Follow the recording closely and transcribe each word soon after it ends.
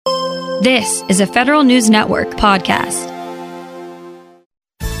This is a Federal News Network podcast.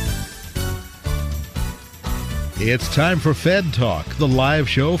 It's time for Fed Talk, the live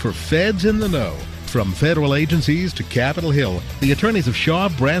show for feds in the know. From federal agencies to Capitol Hill, the attorneys of Shaw,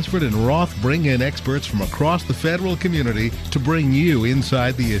 Bransford, and Roth bring in experts from across the federal community to bring you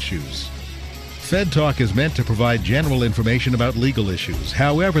inside the issues. Fed Talk is meant to provide general information about legal issues.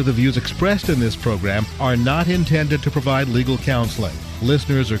 However, the views expressed in this program are not intended to provide legal counseling.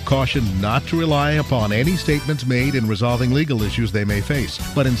 Listeners are cautioned not to rely upon any statements made in resolving legal issues they may face,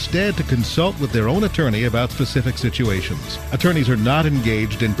 but instead to consult with their own attorney about specific situations. Attorneys are not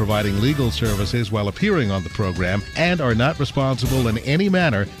engaged in providing legal services while appearing on the program and are not responsible in any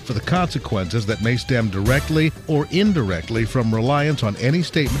manner for the consequences that may stem directly or indirectly from reliance on any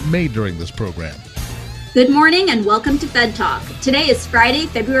statement made during this program. Good morning and welcome to Fed Talk. Today is Friday,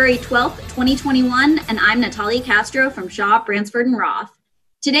 February 12th, 2021, and I'm Natalia Castro from Shaw, Bransford, and Roth.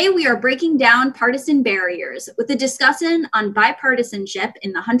 Today we are breaking down partisan barriers with a discussion on bipartisanship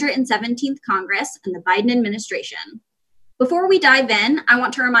in the 117th Congress and the Biden administration. Before we dive in, I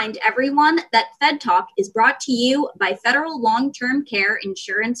want to remind everyone that Fed Talk is brought to you by Federal Long-Term Care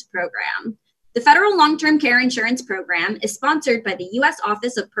Insurance Program. The Federal Long-Term Care Insurance Program is sponsored by the U.S.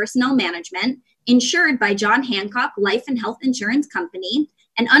 Office of Personnel Management, insured by John Hancock Life and Health Insurance Company,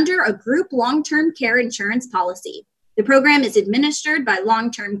 and under a group long-term care insurance policy. The program is administered by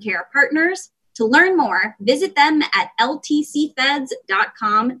Long-Term Care Partners. To learn more, visit them at ltcfeds.com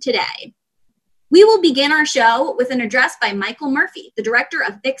today. We will begin our show with an address by Michael Murphy, the director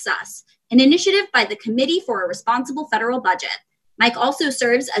of Fix Us, an initiative by the Committee for a Responsible Federal Budget. Mike also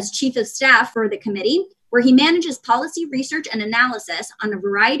serves as chief of staff for the committee, where he manages policy research and analysis on a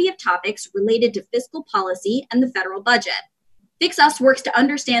variety of topics related to fiscal policy and the federal budget. Fix Us works to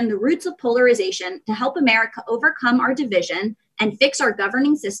understand the roots of polarization to help America overcome our division and fix our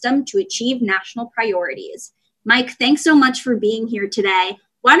governing system to achieve national priorities. Mike, thanks so much for being here today.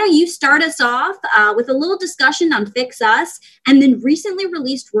 Why don't you start us off with a little discussion on Fix Us and then recently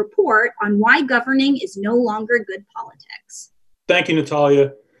released report on why governing is no longer good politics. Thank you,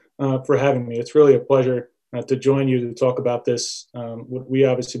 Natalia, for having me. It's really a pleasure to join you to talk about this, what we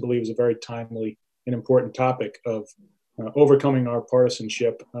obviously believe is a very timely and important topic of overcoming our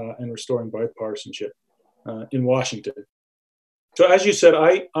partisanship and restoring bipartisanship in Washington. So as you said,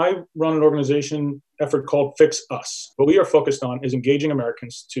 I run an organization effort called Fix Us. What we are focused on is engaging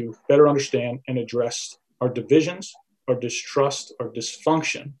Americans to better understand and address our divisions, our distrust, our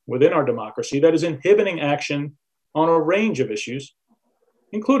dysfunction within our democracy that is inhibiting action on a range of issues,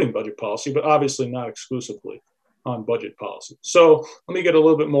 including budget policy, but obviously not exclusively on budget policy. So let me get a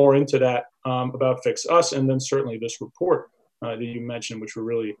little bit more into that about Fix Us, and then certainly this report that you mentioned, which we're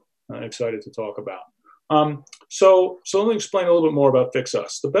really excited to talk about. So let me explain a little bit more about Fix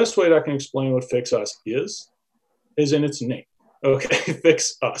Us. The best way that I can explain what Fix Us is in its name. Okay,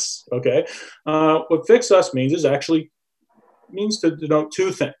 Fix Us. Okay, what Fix Us means to denote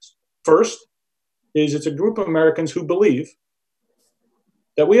two things. First is it's a group of Americans who believe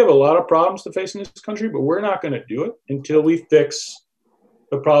that we have a lot of problems to face in this country, but we're not going to do it until we fix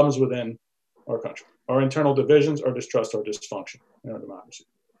the problems within our country, our internal divisions, our distrust, our dysfunction in our democracy.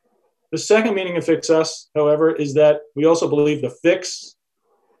 The second meaning of Fix Us, however, is that we also believe the fix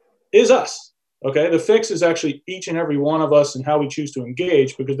is us. Okay, the fix is actually each and every one of us and how we choose to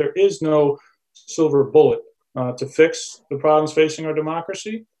engage, because there is no silver bullet to fix the problems facing our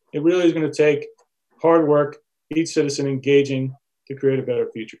democracy. It really is going to take hard work, each citizen engaging to create a better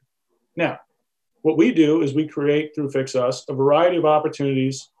future. Now, what we do is we create through Fix Us a variety of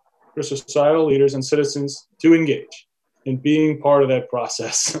opportunities for societal leaders and citizens to engage in being part of that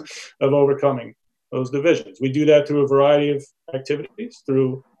process of overcoming those divisions. We do that through a variety of activities,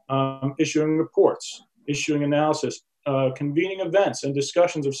 through issuing reports, issuing analysis, convening events and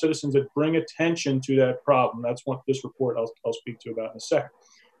discussions of citizens that bring attention to that problem. That's what this report I'll speak to about in a second.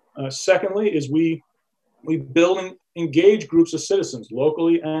 Secondly is we build and engage groups of citizens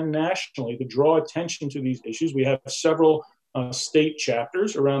locally and nationally to draw attention to these issues. We have several state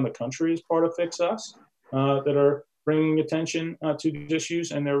chapters around the country as part of Fix Us that are bringing attention to these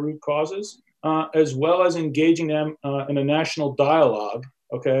issues and their root causes, as well as engaging them in a national dialogue,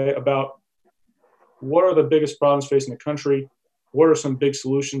 okay, about what are the biggest problems facing the country, what are some big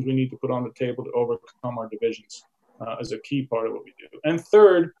solutions we need to put on the table to overcome our divisions as a key part of what we do. And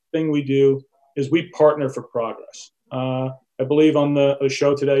third thing we do is we partner for progress. I believe on the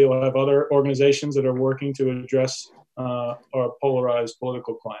show today, you'll have other organizations that are working to address our polarized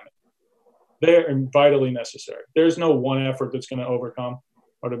political climate. They're vitally necessary. There's no one effort that's going to overcome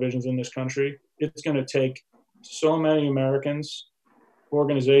our divisions in this country. It's going to take so many Americans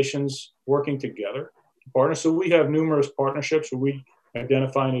organizations working together, partners. So we have numerous partnerships where we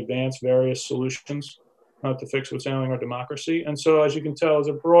identify and advance various solutions to fix what's ailing our democracy. And so, as you can tell, there's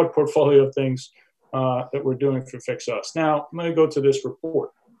a broad portfolio of things that we're doing for Fix Us. Now, I'm going to go to this report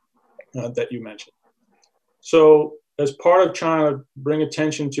that you mentioned. So, as part of trying to bring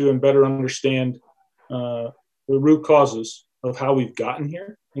attention to and better understand the root causes of how we've gotten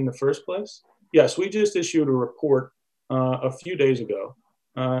here in the first place, yes, we just issued a report a few days ago.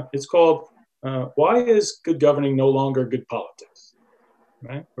 It's called Why is Good Governing No Longer Good Politics?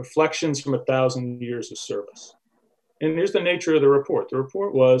 Right? Reflections from 1,000 Years of Service. And here's the nature of the report. The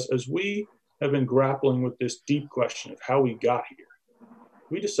report was, as we have been grappling with this deep question of how we got here,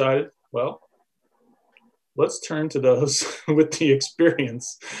 we decided, well, let's turn to those with the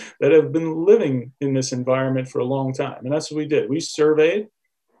experience that have been living in this environment for a long time. And that's what we did. We surveyed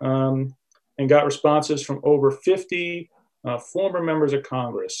and got responses from over 50 former members of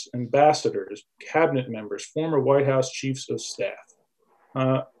Congress, ambassadors, cabinet members, former White House chiefs of staff,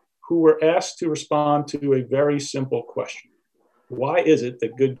 who were asked to respond to a very simple question. Why is it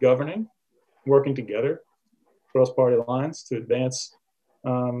that good governing, working together across party lines to advance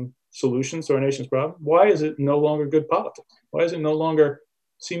solutions to our nation's problem, why is it no longer good politics? Why is it no longer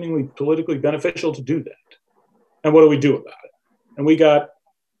seemingly politically beneficial to do that? And what do we do about it? And we got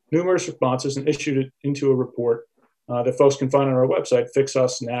numerous responses and issued it into a report that folks can find on our website,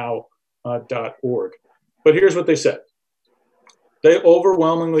 fixusnow.org. But here's what they said. They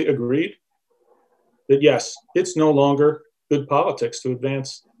overwhelmingly agreed that, yes, it's no longer good politics to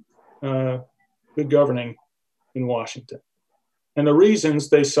advance good governing in Washington. And the reasons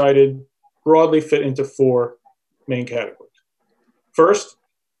they cited broadly fit into four main categories. First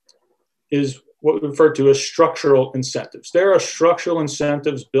is what we refer to as structural incentives. There are structural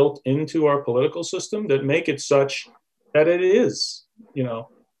incentives built into our political system that make it such that it is,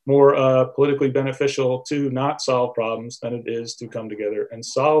 more politically beneficial to not solve problems than it is to come together and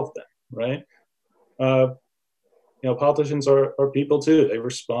solve them, right? Politicians are people too. They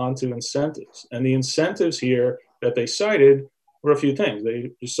respond to incentives. And the incentives here that they cited were a few things.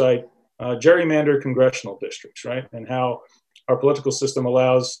 They cite gerrymandered congressional districts, right? And how our political system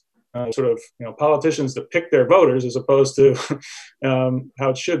allows politicians to pick their voters as opposed to how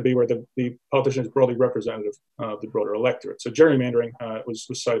it should be, where the politician is broadly representative of the broader electorate. So gerrymandering was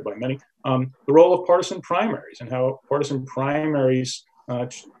cited by many. The role of partisan primaries and how partisan primaries,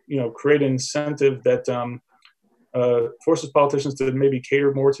 create an incentive that forces politicians to maybe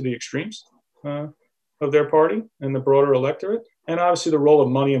cater more to the extremes of their party and the broader electorate. And obviously the role of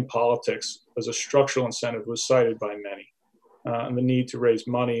money in politics as a structural incentive was cited by many. And the need to raise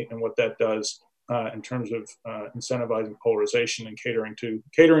money and what that does in terms of incentivizing polarization and catering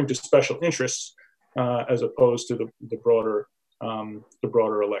to special interests as opposed to the broader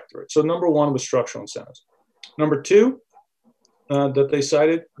electorate. So number one was structural incentives. Number two that they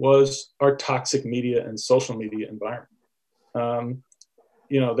cited was our toxic media and social media environment.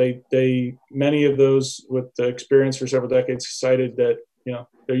 Many of those with the experience for several decades cited that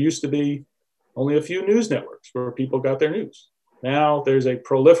there used to be only a few news networks where people got their news. Now there's a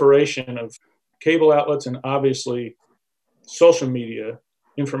proliferation of cable outlets and obviously social media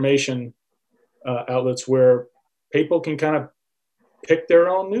information outlets where people can kind of pick their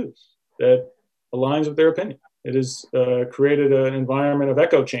own news that aligns with their opinion. It has created an environment of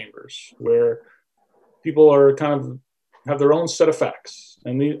echo chambers where people are kind of have their own set of facts.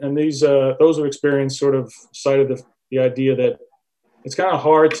 And those who experienced sort of cited the idea that it's kind of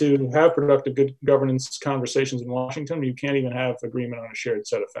hard to have productive good governance conversations in Washington. You can't even have agreement on a shared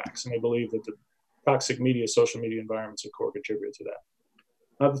set of facts. And they believe that the toxic media, social media environments are a core contributor to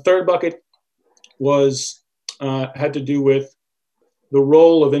that. The third bucket had to do with the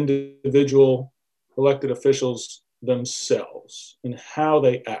role of individual elected officials themselves and how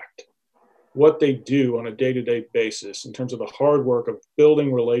they act, what they do on a day-to-day basis in terms of the hard work of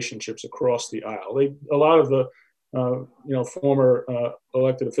building relationships across the aisle. A lot of the former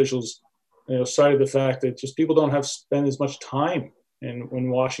elected officials, cited the fact that just people don't have to spend as much time in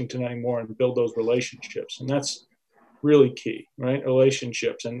Washington anymore and build those relationships. And that's really key, right?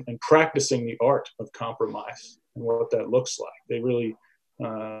 Relationships and practicing the art of compromise and what that looks like. They really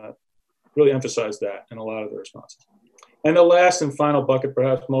emphasize that in a lot of their responses. And the last and final bucket,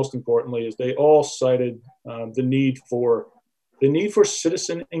 perhaps most importantly, is they all cited the need for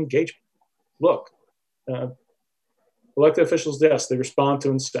citizen engagement. Look, elected officials, yes, they respond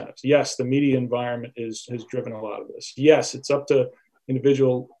to incentives. Yes, the media environment has driven a lot of this. Yes, it's up to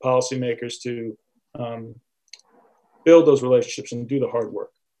individual policymakers to build those relationships and do the hard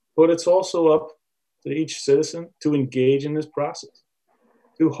work. But it's also up to each citizen to engage in this process.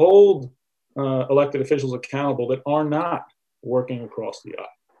 to hold elected officials accountable that are not working across the aisle,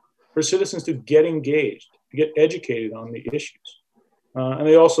 for citizens to get engaged, to get educated on the issues. And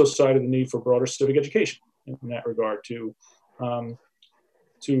they also cited the need for broader civic education in that regard to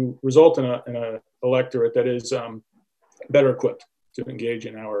result in a electorate that is better equipped to engage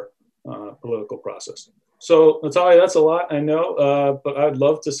in our political process. So, Natalia, that's a lot, I know, but I'd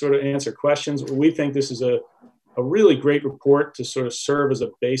love to sort of answer questions. We think this is a really great report to sort of serve as a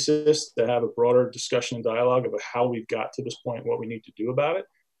basis to have a broader discussion and dialogue about how we've got to this point, what we need to do about it.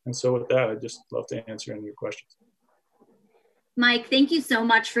 And so with that, I'd just love to answer any of your questions. Mike, thank you so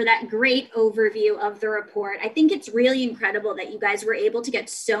much for that great overview of the report. I think it's really incredible that you guys were able to get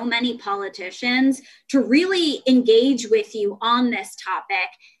so many politicians to really engage with you on this topic.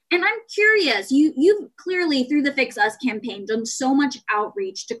 And I'm curious, you've clearly, through the Fix Us campaign, done so much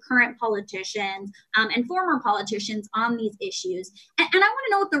outreach to current politicians and former politicians on these issues. And I want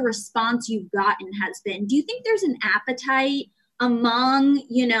to know what the response you've gotten has been. Do you think there's an appetite among,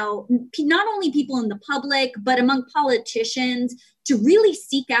 not only people in the public, but among politicians to really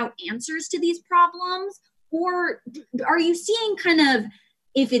seek out answers to these problems? Or are you seeing kind of,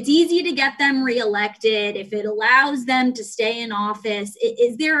 if it's easy to get them reelected, if it allows them to stay in office,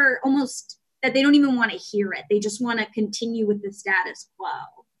 is there almost that they don't even want to hear it? They just want to continue with the status quo?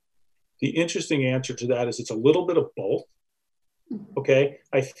 The interesting answer to that is it's a little bit of both. Okay.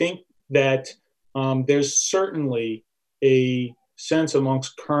 I think that there's certainly a sense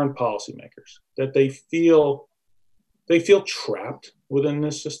amongst current policymakers that they feel trapped within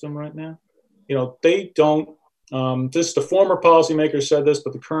this system right now. They don't, the former policymakers said this,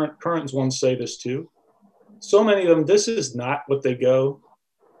 but the current ones say this too. So many of them, this is not what they got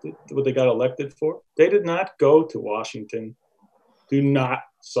elected for. They did not go to Washington to not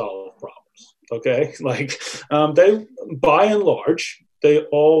solve problems. Okay. They, by and large, they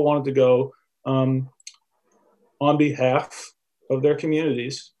all wanted to go, on behalf of their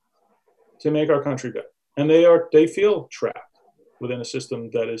communities to make our country better. And they feel trapped within a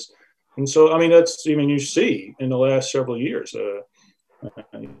system that is, and so, you see in the last several years, sort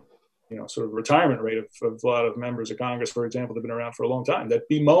of retirement rate of a lot of members of Congress, for example, that have been around for a long time, that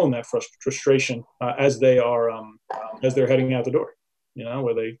bemoan that frustration as they're heading out the door,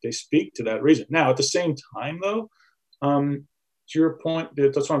 where they speak to that reason. Now, at the same time, though, to your point,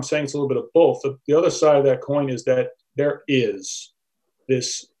 that's what I'm saying. It's a little bit of both. The other side of that coin is that there is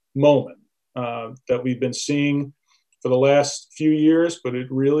this moment that we've been seeing for the last few years, but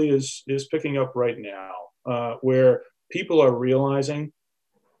it really is picking up right now, where people are realizing,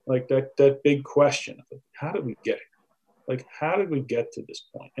 that big question: how did we get here? How did we get to this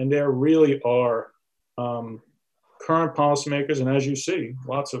point? And there really are current policymakers, and as you see,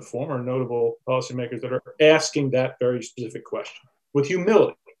 lots of former notable policymakers that are asking that very specific question with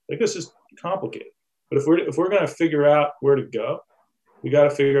humility. This is complicated, but if we're going to figure out where to go, we got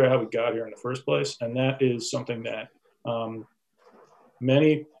to figure out how we got here in the first place, and that is something that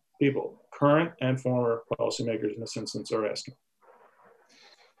many people, current and former policymakers in this instance, are asking.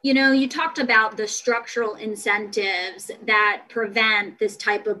 You talked about the structural incentives that prevent this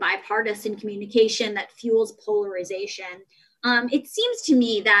type of bipartisan communication that fuels polarization. It seems to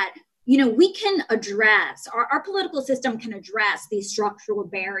me that, we can address, our political system can address these structural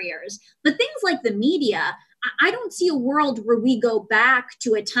barriers, but things like the media, I don't see a world where we go back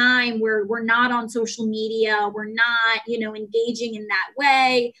to a time where we're not on social media, we're not, engaging in that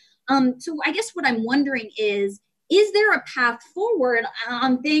way. So I guess what I'm wondering is there a path forward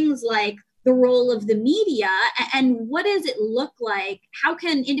on things like the role of the media, and what does it look like? How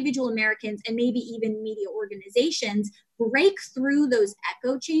can individual Americans and maybe even media organizations break through those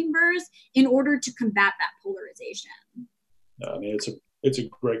echo chambers in order to combat that polarization? It's a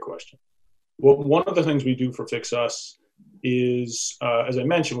great question. Well, one of the things we do for Fix Us is, as I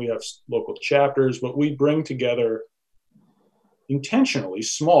mentioned, we have local chapters, but we bring together intentionally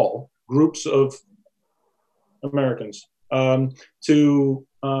small groups of Americans to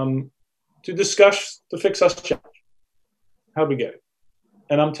discuss the Fix Us challenge. How'd we get it?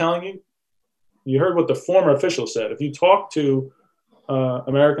 And I'm telling you, you heard what the former official said. If you talk to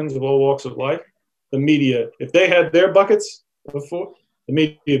Americans of all walks of life, the media, if they had their buckets before, the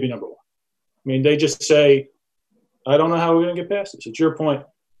media would be number one. They just say, I don't know how we're going to get past this. It's your point,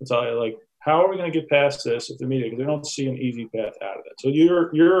 Natalia. How are we going to get past this if the media, because they don't see an easy path out of it. So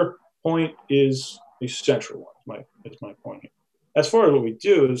your point is a central one. That's my point here. As far as what we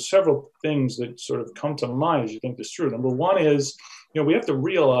do, there's several things that sort of come to mind as you think this through. Number one is, we have to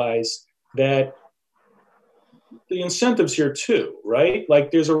realize that the incentives here too, right?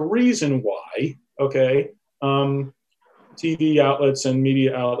 There's a reason why, okay, TV outlets and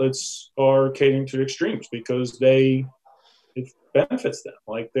media outlets are catering to extremes because it benefits them.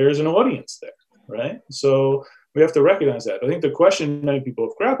 Like there's an audience there, right? So we have to recognize that. I think the question many people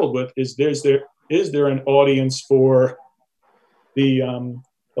have grappled with is there an audience for the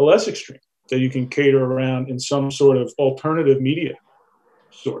less extreme that you can cater around in some sort of alternative media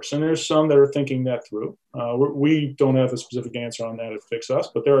source? And there's some that are thinking that through. We don't have a specific answer on that at Fix Us,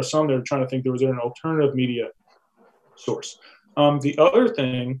 but there are some that are trying to think there was an alternative media source. The other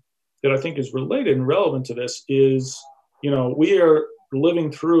thing that I think is related and relevant to this is, we are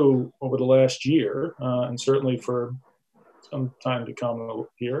living through over the last year, and certainly for some time to come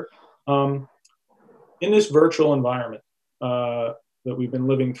here, in this virtual environment that we've been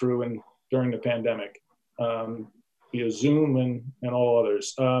living through and during the pandemic, via Zoom and all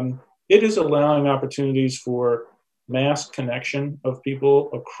others. It is allowing opportunities for mass connection of people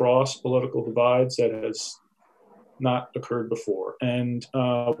across political divides that has not occurred before. And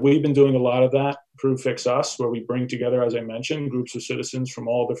we've been doing a lot of that through Fix Us, where we bring together, as I mentioned, groups of citizens from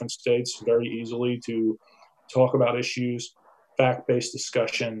all different states very easily to talk about issues, fact-based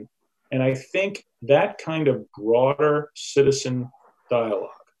discussion. And I think that kind of broader citizen dialogue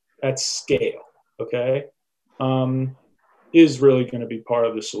at scale, okay, is really going to be part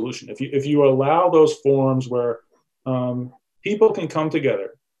of the solution. If you allow those forums where people can come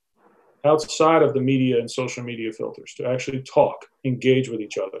together outside of the media and social media filters to actually talk, engage with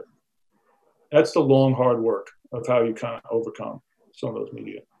each other, that's the long, hard work of how you kind of overcome some of those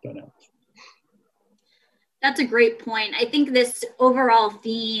media dynamics. That's a great point. I think this overall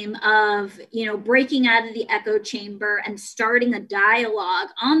theme of, breaking out of the echo chamber and starting a dialogue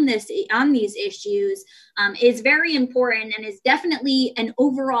on these issues is very important and is definitely an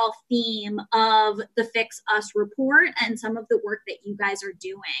overall theme of the Fix Us report and some of the work that you guys are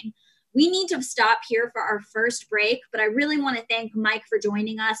doing. We need to stop here for our first break, but I really want to thank Mike for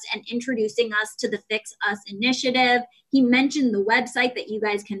joining us and introducing us to the Fix Us initiative. He mentioned the website that you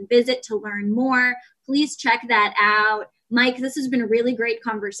guys can visit to learn more. Please check that out. Mike, this has been a really great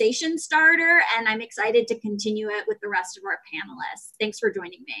conversation starter, and I'm excited to continue it with the rest of our panelists. Thanks for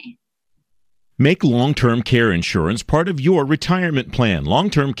joining me. Make long-term care insurance part of your retirement plan.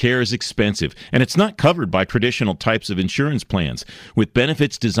 Long-term care is expensive, and it's not covered by traditional types of insurance plans. With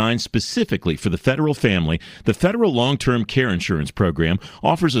benefits designed specifically for the federal family, the Federal Long-Term Care Insurance Program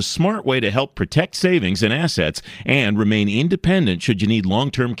offers a smart way to help protect savings and assets and remain independent should you need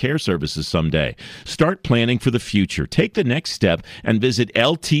long-term care services someday. Start planning for the future. Take the next step and visit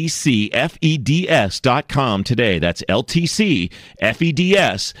ltcfeds.com today. That's ltcfeds.com.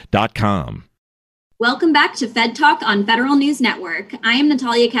 Welcome back to Fed Talk on Federal News Network. I am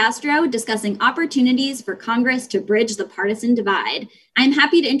Natalia Castro, discussing opportunities for Congress to bridge the partisan divide. I'm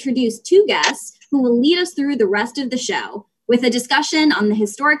happy to introduce two guests who will lead us through the rest of the show with a discussion on the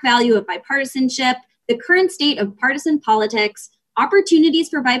historic value of bipartisanship, the current state of partisan politics, opportunities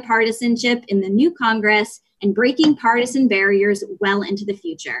for bipartisanship in the new Congress, and breaking partisan barriers well into the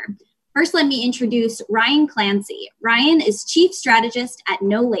future. First, let me introduce Ryan Clancy. Ryan is Chief Strategist at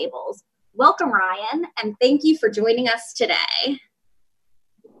No Labels. Welcome, Ryan, and thank you for joining us today.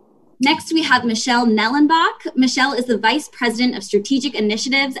 Next, we have Michelle Nellenbach. Michelle is the Vice President of Strategic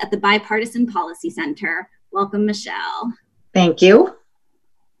Initiatives at the Bipartisan Policy Center. Welcome, Michelle. Thank you.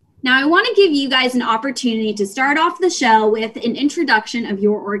 Now, I want to give you guys an opportunity to start off the show with an introduction of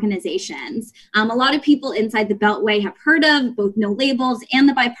your organizations. A lot of people inside the Beltway have heard of both No Labels and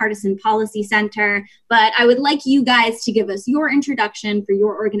the Bipartisan Policy Center, but I would like you guys to give us your introduction for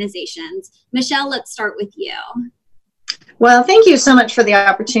your organizations. Michelle, let's start with you. Well, thank you so much for the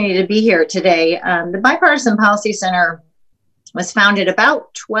opportunity to be here today. The Bipartisan Policy Center was founded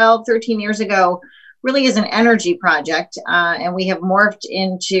about 13 years ago, really is an energy project, and we have morphed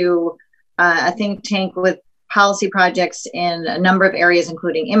into a think tank with policy projects in a number of areas,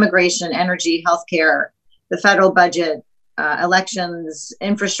 including immigration, energy, healthcare, the federal budget, elections,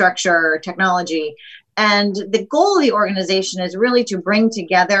 infrastructure, technology. And the goal of the organization is really to bring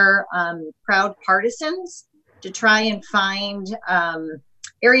together proud partisans to try and find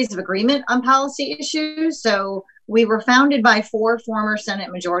areas of agreement on policy issues. So we were founded by 4 former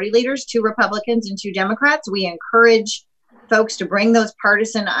Senate Majority Leaders, 2 Republicans and 2 Democrats. We encourage folks to bring those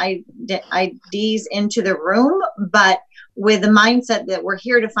partisan IDs into the room, but with the mindset that we're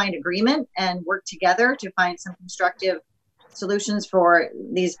here to find agreement and work together to find some constructive solutions for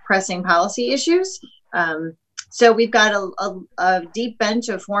these pressing policy issues. So we've got a deep bench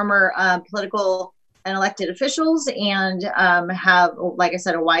of former political and elected officials and have, like I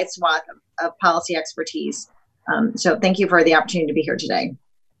said, a wide swath of policy expertise. So thank you for the opportunity to be here today.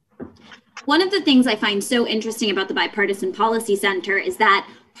 One of the things I find so interesting about the Bipartisan Policy Center is that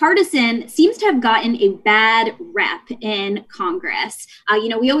partisan seems to have gotten a bad rep in Congress.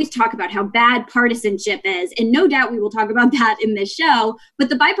 We always talk about how bad partisanship is, and no doubt we will talk about that in this show, but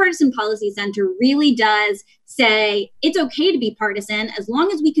the Bipartisan Policy Center really does say it's okay to be partisan as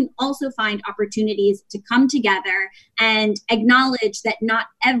long as we can also find opportunities to come together and acknowledge that not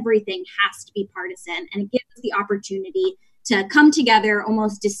everything has to be partisan, and it gives us the opportunity to come together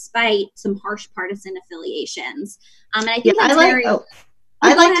almost despite some harsh partisan affiliations. And I think that's very...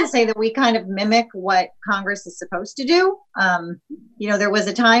 I'd like to say that we kind of mimic what Congress is supposed to do. There was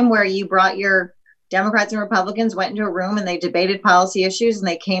a time where you brought your Democrats and Republicans, went into a room and they debated policy issues and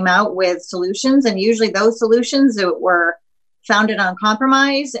they came out with solutions. And usually those solutions that were founded on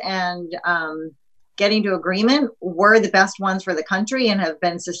compromise and getting to agreement were the best ones for the country and have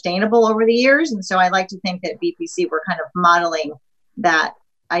been sustainable over the years. And so I like to think that BPC were kind of modeling that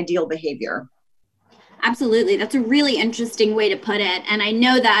ideal behavior. Absolutely. That's a really interesting way to put it. And I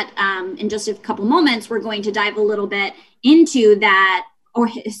know that in just a couple moments, we're going to dive a little bit into that or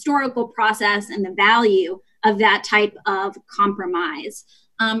historical process and the value of that type of compromise.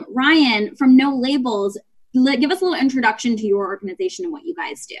 Ryan, from No Labels, give us a little introduction to your organization and what you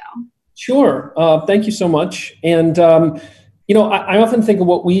guys do. Sure. Thank you so much. And, I often think of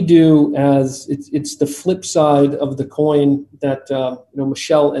what we do as it's the flip side of the coin that,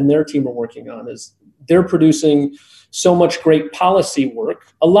 Michelle and their team are working on. Is they're producing so much great policy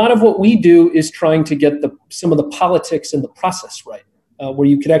work. A lot of what we do is trying to get some of the politics and the process right, where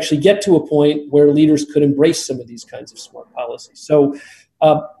you could actually get to a point where leaders could embrace some of these kinds of smart policies. So,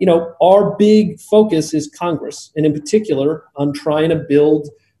 our big focus is Congress, and in particular on trying to build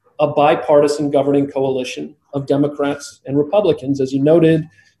a bipartisan governing coalition of Democrats and Republicans. As you noted,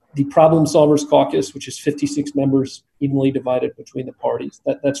 the Problem Solvers Caucus, which is 56 members evenly divided between the parties,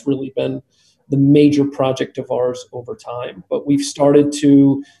 that's really been the major project of ours over time. But we've started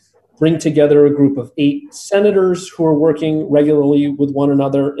to bring together a group of 8 senators who are working regularly with one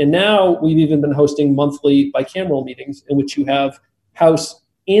another. And now we've even been hosting monthly bicameral meetings in which you have House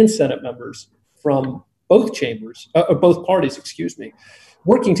and Senate members from both chambers, or both parties,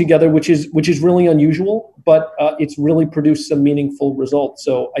 working together, which is really unusual, but it's really produced some meaningful results.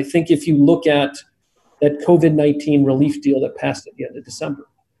 So I think if you look at that COVID-19 relief deal that passed at the end of December,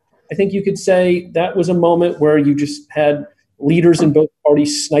 I think you could say that was a moment where you just had leaders in both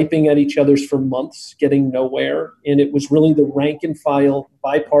parties sniping at each other's for months, getting nowhere. And it was really the rank and file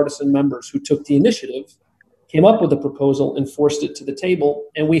bipartisan members who took the initiative, came up with a proposal and forced it to the table.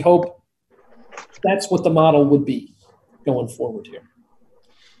 And we hope that's what the model would be going forward here.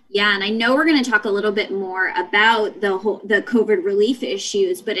 Yeah, and I know we're going to talk a little bit more about the COVID relief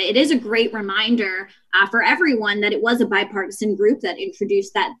issues, but it is a great reminder for everyone that it was a bipartisan group that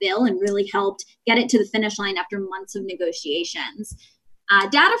introduced that bill and really helped get it to the finish line after months of negotiations.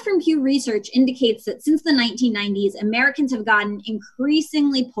 Data from Pew Research indicates that since the 1990s, Americans have gotten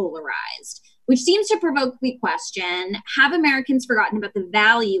increasingly polarized, which seems to provoke the question, have Americans forgotten about the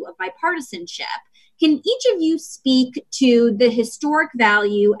value of bipartisanship? Can each of you speak to the historic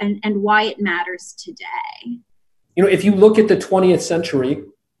value and why it matters today? If you look at the 20th century,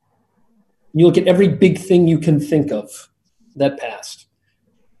 you look at every big thing you can think of that passed.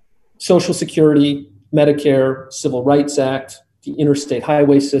 Social Security, Medicare, Civil Rights Act, the interstate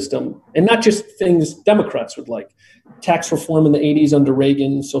highway system, and not just things Democrats would like. Tax reform in the 80s under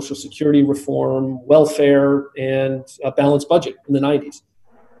Reagan, Social Security reform, welfare, and a balanced budget in the 90s.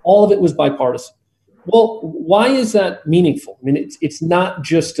 All of it was bipartisan. Well, why is that meaningful? I mean, it's not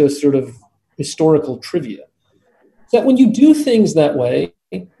just a sort of historical trivia. It's that when you do things that way,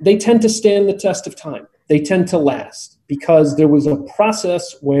 they tend to stand the test of time. They tend to last because there was a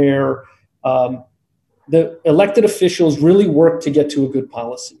process where the elected officials really worked to get to a good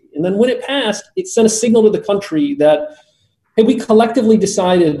policy. And then when it passed, it sent a signal to the country that, hey, we collectively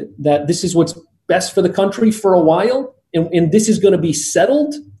decided that this is what's best for the country for a while, and this is going to be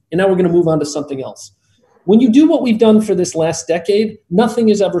settled. And now we're going to move on to something else. When you do what we've done for this last decade, nothing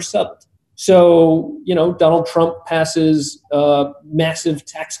is ever settled. So, Donald Trump passes massive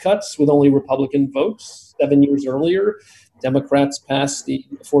tax cuts with only Republican votes 7 years earlier. Democrats passed the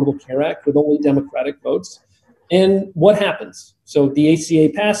Affordable Care Act with only Democratic votes. And what happens? So the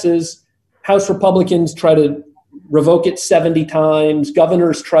ACA passes, House Republicans try to revoke it 70 times,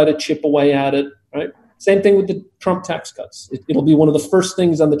 governors try to chip away at it, right? Same thing with the Trump tax cuts. It'll be one of the first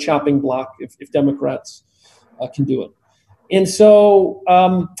things on the chopping block if Democrats can do it. And so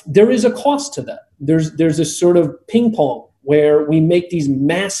there is a cost to that. There's a sort of ping pong where we make these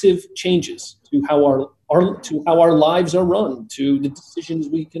massive changes to how our lives are run, to the decisions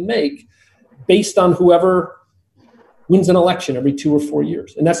we can make. based on whoever wins an election every 2 or 4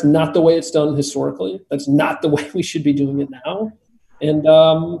 years. And that's not the way it's done historically. That's not the way we should be doing it now. And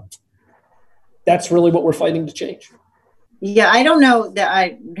that's really what we're fighting to change. Yeah, I don't know that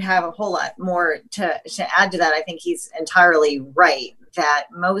I have a whole lot more to add to that. I think he's entirely right that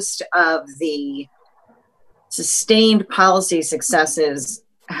most of the sustained policy successes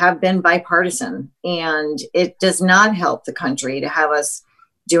have been bipartisan, and it does not help the country to have us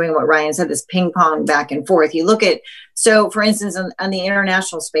doing what Ryan said, this ping pong back and forth. You look at, so for instance, on the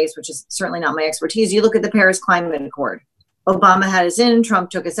international space, which is certainly not my expertise, you look at the Paris Climate Accord. Obama had us in, Trump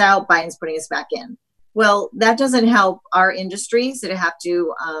took us out, Biden's putting us back in. Well, that doesn't help our industries that have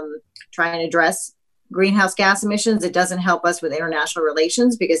to try and address greenhouse gas emissions. It doesn't help us with international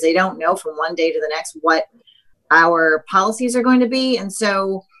relations because they don't know from one day to the next what our policies are going to be. And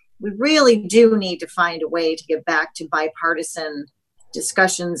so we really do need to find a way to get back to bipartisan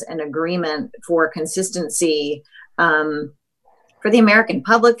discussions and agreement for consistency for the American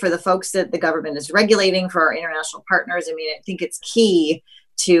public, for the folks that the government is regulating, for our international partners. I mean, I think it's key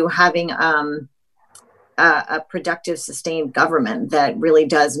to having a productive, sustained government that really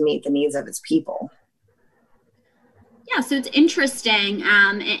does meet the needs of its people. Yeah, so it's interesting.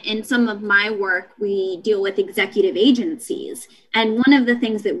 In some of my work, we deal with executive agencies. And one of the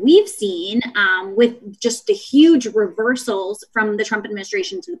things that we've seen with just the huge reversals from the Trump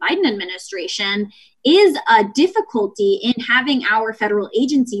administration to the Biden administration is a difficulty in having our federal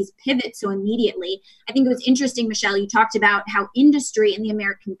agencies pivot so immediately. I think it was interesting, Michelle, you talked about how industry and the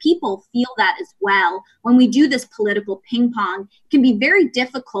American people feel that as well. When we do this political ping pong, it can be very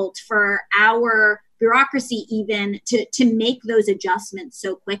difficult for our bureaucracy even to make those adjustments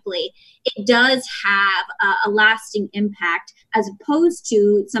so quickly. It does have a lasting impact as opposed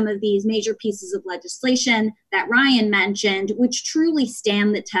to some of these major pieces of legislation that Ryan mentioned, which truly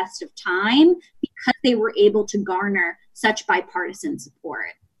stand the test of time because they were able to garner such bipartisan support.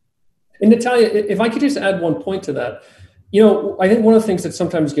 And Natalia, if I could just add one point to that, I think one of the things that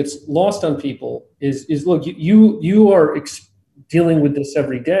sometimes gets lost on people is look, you are dealing with this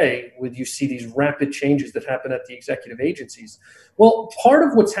every day when you see these rapid changes that happen at the executive agencies. Well, part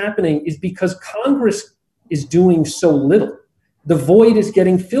of what's happening is because Congress is doing so little. The void is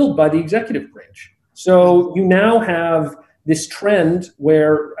getting filled by the executive branch. So you now have this trend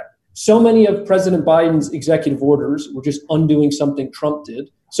where so many of President Biden's executive orders were just undoing something Trump did.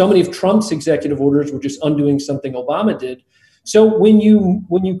 So many of Trump's executive orders were just undoing something Obama did. So when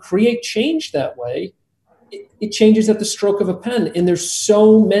you create change that way, it changes at the stroke of a pen. And there's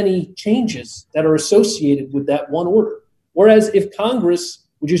so many changes that are associated with that one order. Whereas if Congress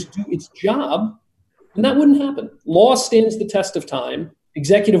would just do its job, then that wouldn't happen. Law stands the test of time.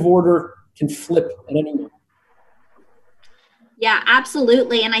 Executive order can flip at any moment. Yeah,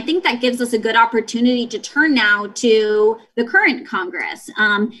 absolutely. And I think that gives us a good opportunity to turn now to the current Congress.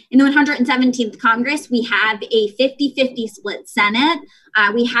 In the 117th Congress, we have a 50-50 split Senate.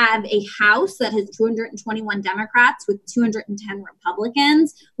 We have a House that has 221 Democrats with 210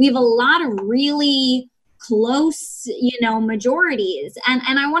 Republicans. We have a lot of really close, majorities.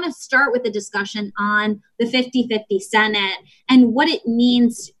 And I want to start with a discussion on the 50-50 Senate and what it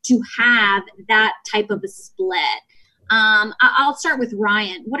means to have that type of a split. I'll start with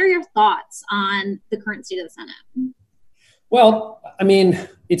Ryan. What are your thoughts on the current state of the Senate? Well, I mean,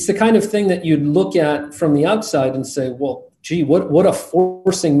 it's the kind of thing that you'd look at from the outside and say, well, gee, what a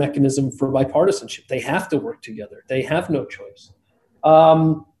forcing mechanism for bipartisanship. They have to work together. They have no choice.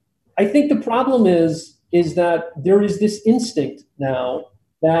 I think the problem is that there is this instinct now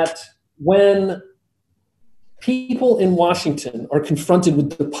that when people in Washington are confronted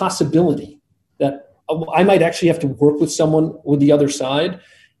with the possibility that I might actually have to work with someone with the other side,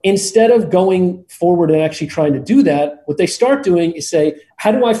 instead of going forward and actually trying to do that, what they start doing is say,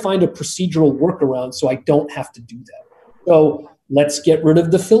 how do I find a procedural workaround so I don't have to do that? So let's get rid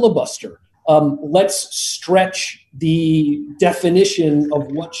of the filibuster. Let's stretch the definition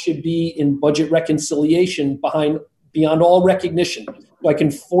of what should be in budget reconciliation beyond all recognition. So I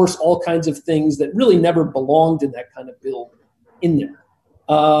can force all kinds of things that really never belonged in that kind of bill in there.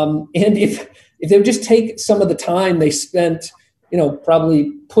 And if they would just take some of the time they spent,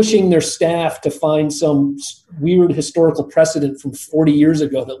 probably pushing their staff to find some weird historical precedent from 40 years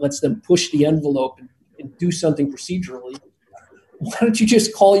ago that lets them push the envelope and do something procedurally, why don't you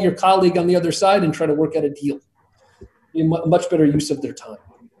just call your colleague on the other side and try to work out a deal? Be a much better use of their time.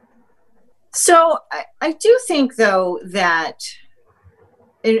 So I do think, though, that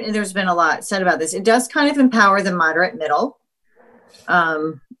there's been a lot said about this. It does kind of empower the moderate middle.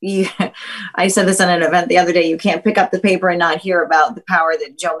 I said this at an event the other day, you can't pick up the paper and not hear about the power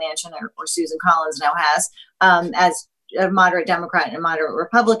that Joe Manchin or Susan Collins now has as a moderate Democrat and a moderate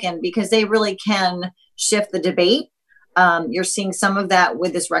Republican, because they really can shift the debate. You're seeing some of that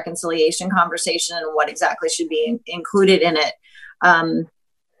with this reconciliation conversation and what exactly should be included in it.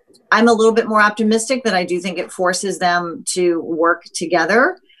 I'm a little bit more optimistic that I do think it forces them to work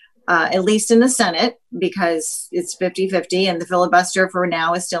together, at least in the Senate, because it's 50-50 and the filibuster for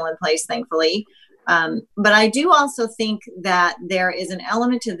now is still in place, thankfully. But I do also think that there is an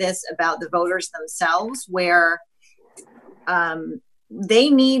element to this about the voters themselves where they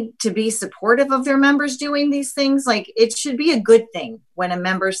need to be supportive of their members doing these things. Like, it should be a good thing when a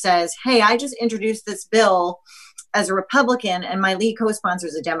member says, hey, I just introduced this bill as a Republican and my lead co-sponsor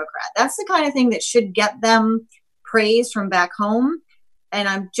is a Democrat. That's the kind of thing that should get them praise from back home. And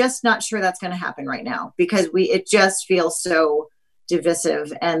I'm just not sure that's going to happen right now, because it just feels so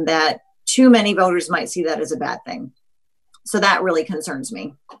divisive, and that too many voters might see that as a bad thing. So that really concerns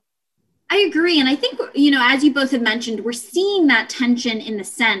me. I agree. And I think, as you both have mentioned, we're seeing that tension in the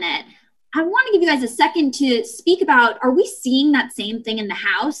Senate. I want to give you guys a second to speak about, are we seeing that same thing in the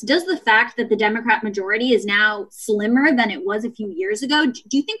House? Does the fact that the Democrat majority is now slimmer than it was a few years ago,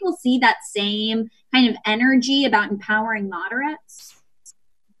 do you think we'll see that same kind of energy about empowering moderates?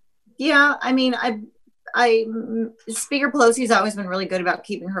 Yeah, I mean, Speaker Pelosi's always been really good about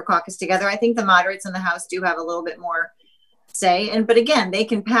keeping her caucus together. I think the moderates in the House do have a little bit more say, but again, they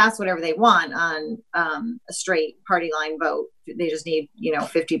can pass whatever they want on a straight party line vote. They just need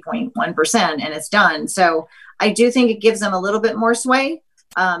 50.1% and it's done. So I do think it gives them a little bit more sway,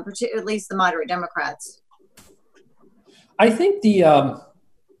 at least the moderate Democrats. I think the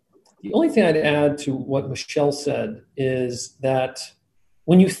only thing I'd add to what Michelle said is that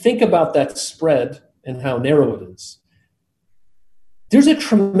when you think about that spread and how narrow it is, there's a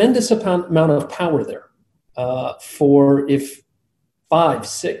tremendous amount of power there for if 5,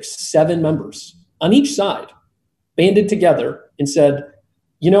 6, 7 members on each side banded together and said,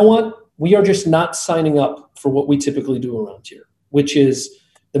 you know what, we are just not signing up for what we typically do around here, which is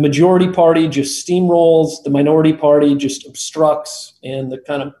the majority party just steamrolls, the minority party just obstructs, and the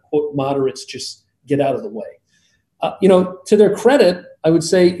kind of quote moderates just get out of the way. To their credit, I would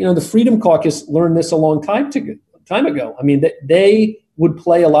say, the Freedom Caucus learned this a long time ago. I mean, they would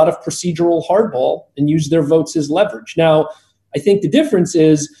play a lot of procedural hardball and use their votes as leverage. Now, I think the difference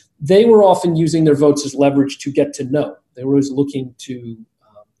is they were often using their votes as leverage to get to know. They were always looking to,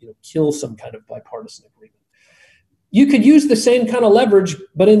 kill some kind of bipartisan agreement. You could use the same kind of leverage,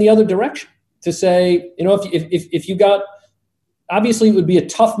 but in the other direction, to say, if you got, obviously it would be a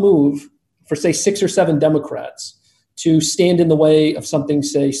tough move for, say, 6 or 7 Democrats to stand in the way of something,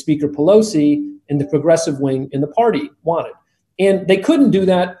 say, Speaker Pelosi and the progressive wing in the party wanted. And they couldn't do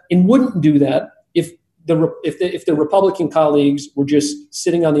that and wouldn't do that if the Republican colleagues were just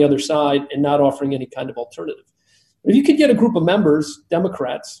sitting on the other side and not offering any kind of alternative. But if you could get a group of members,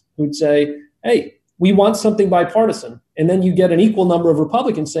 Democrats, who'd say, hey, we want something bipartisan, and then you get an equal number of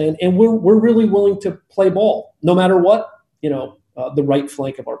Republicans saying, and we're really willing to play ball, no matter what the right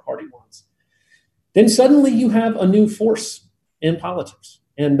flank of our party wants, then suddenly you have a new force in politics.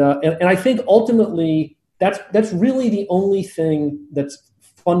 And I think ultimately that's really the only thing that's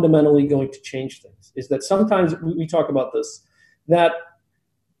fundamentally going to change things, is that sometimes we talk about this, that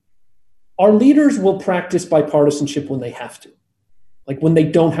our leaders will practice bipartisanship when they have to, like when they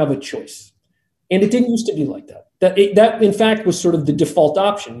don't have a choice. And it didn't used to be like that. That in fact was sort of the default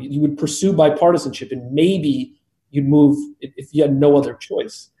option. You would pursue bipartisanship and maybe you'd move if you had no other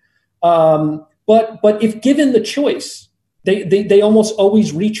choice. But if given the choice, they almost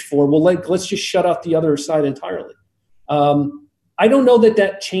always reach for, let's just shut out the other side entirely. I don't know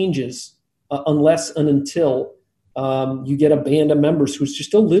that changes unless and until you get a band of members who's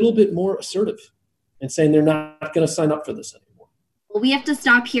just a little bit more assertive and saying they're not going to sign up for this anymore. Well, we have to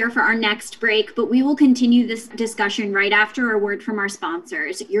stop here for our next break, but we will continue this discussion right after a word from our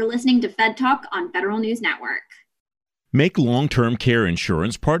sponsors. You're listening to Fed Talk on Federal News Network. Make long-term care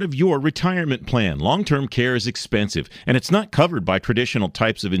insurance part of your retirement plan. Long-term care is expensive, and it's not covered by traditional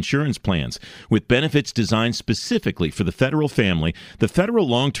types of insurance plans. With benefits designed specifically for the federal family, the Federal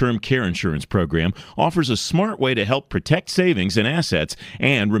Long-Term Care Insurance Program offers a smart way to help protect savings and assets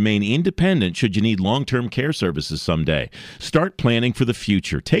and remain independent should you need long-term care services someday. Start planning for the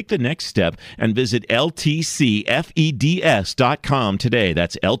future. Take the next step and visit LTCFEDS.com today.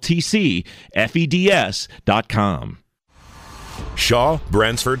 That's LTCFEDS.com. Shaw,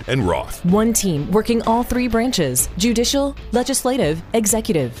 Bransford, and Roth. One team working all three branches: judicial, legislative,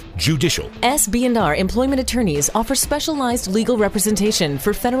 executive. Judicial. SB&R Employment Attorneys offer specialized legal representation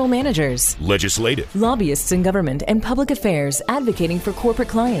for federal managers. Legislative. Lobbyists in government and public affairs advocating for corporate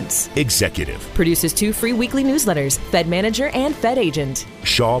clients. Executive. Produces 2 free weekly newsletters, Fed Manager and Fed Agent.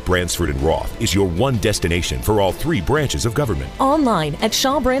 Shaw, Bransford, and Roth is your one destination for all 3 branches of government. Online at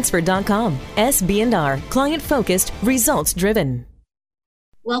shawbransford.com. SB&R, client-focused, results-driven.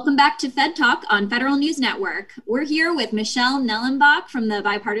 Welcome back to Fed Talk on Federal News Network. We're here with Michelle Nellenbach from the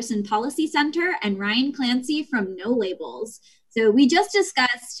Bipartisan Policy Center and Ryan Clancy from No Labels. So we just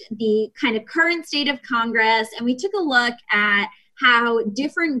discussed the kind of current state of Congress, and we took a look at how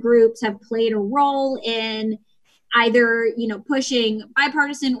different groups have played a role in either, pushing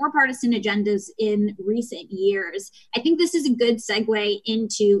bipartisan or partisan agendas in recent years. I think this is a good segue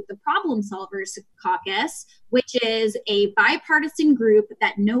into the Problem Solvers Caucus, which is a bipartisan group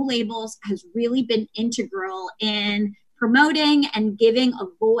that No Labels has really been integral in promoting and giving a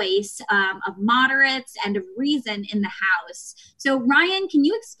voice of moderates and of reason in the House. So Ryan, can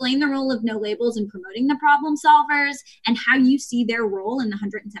you explain the role of No Labels in promoting the Problem Solvers and how you see their role in the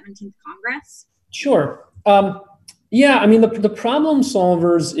 117th Congress? Sure. The Problem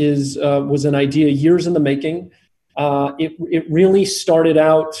Solvers was an idea years in the making. It really started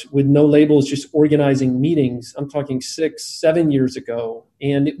out with No Labels just organizing meetings. I'm talking 6-7 years ago.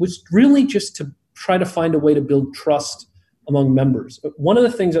 And it was really just to try to find a way to build trust among members. But one of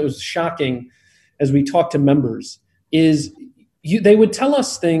the things that was shocking as we talked to members is they would tell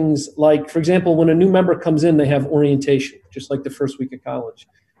us things like, for example, when a new member comes in, they have orientation, just like the first week of college.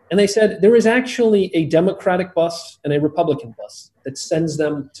 And they said there is actually a Democratic bus and a Republican bus that sends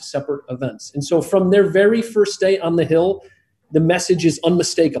them to separate events. And so from their very first day on the Hill, the message is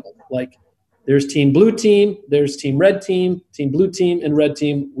unmistakable. Like, there's team blue team, there's team red team, team blue team, and red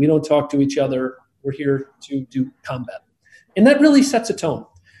team. We don't talk to each other. We're here to do combat. And that really sets a tone.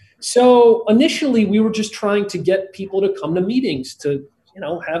 So initially, we were just trying to get people to come to meetings, to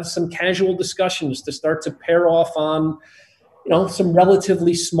have some casual discussions, to start to pair off on some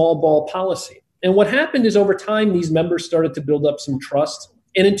relatively small ball policy. And what happened is over time, these members started to build up some trust.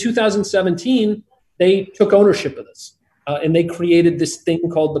 And in 2017, they took ownership of this. And they created this thing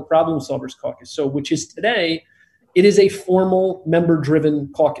called the Problem Solvers Caucus. So, which is today, it is a formal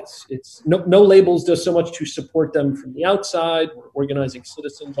member-driven caucus. It's No Labels does so much to support them from the outside. We're organizing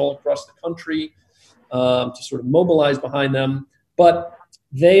citizens all across the country to sort of mobilize behind them. But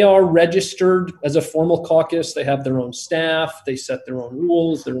they are registered as a formal caucus. They have their own staff. They set their own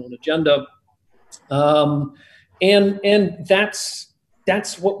rules, their own agenda. And that's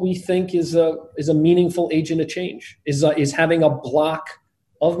what we think is a meaningful agent of change, is having a block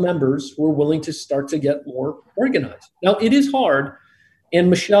of members who are willing to start to get more organized. Now, it is hard, and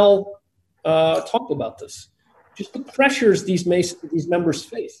Michelle talked about this, just the pressures these members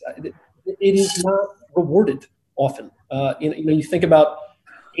face. It is not rewarded often. You think about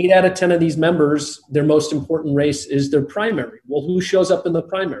 8 out of 10 of these members, their most important race is their primary. Well, who shows up in the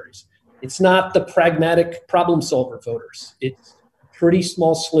primaries? It's not the pragmatic problem solver voters. It's a pretty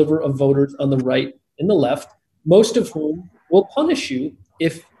small sliver of voters on the right and the left, most of whom will punish you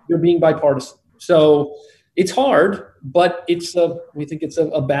if you're being bipartisan. So it's hard, but we think it's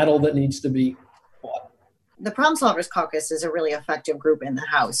a battle that needs to be fought. The Problem Solvers Caucus is a really effective group in the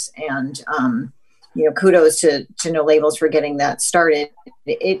House, and kudos to No Labels for getting that started.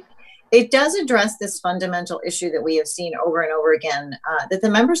 It does address this fundamental issue that we have seen over and over again, that the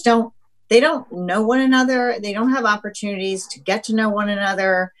members don't know one another. They don't have opportunities to get to know one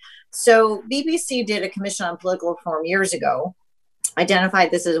another. So BPC did a commission on political reform years ago,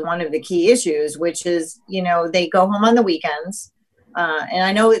 identified this as one of the key issues, which is, they go home on the weekends. And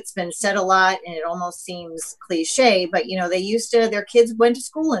I know it's been said a lot and it almost seems cliche, but, their kids went to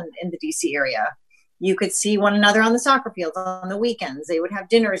school in the DC area. You could see one another on the soccer fields on the weekends. They would have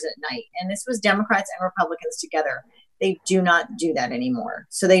dinners at night. And this was Democrats and Republicans together. They do not do that anymore.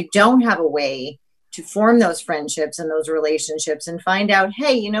 So they don't have a way to form those friendships and those relationships and find out,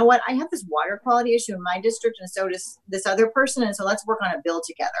 hey, you know what? I have this water quality issue in my district, and so does this other person. And so let's work on a bill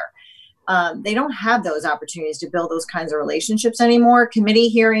together. They don't have those opportunities to build those kinds of relationships anymore. Committee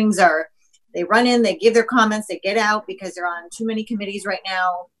hearings they run in, they give their comments, they get out because they're on too many committees right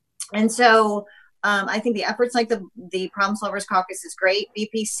now. And so I think the efforts like the Problem Solvers Caucus is great.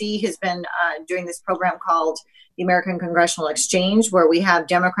 BPC has been doing this program called the American Congressional Exchange, where we have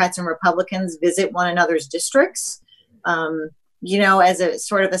Democrats and Republicans visit one another's districts, as a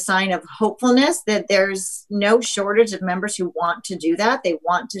sort of a sign of hopefulness that there's no shortage of members who want to do that. They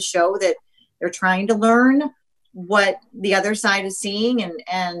want to show that they're trying to learn. what the other side is seeing.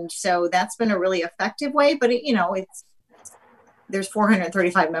 And so that's been a really effective way, but there's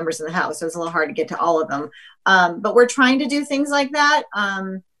 435 members in the House, so it's a little hard to get to all of them. But we're trying to do things like that.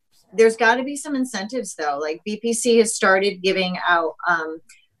 There's got to be some incentives, though. Like BPC has started giving out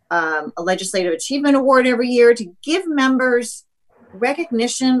a legislative achievement award every year to give members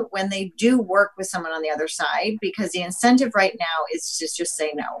recognition when they do work with someone on the other side, because the incentive right now is just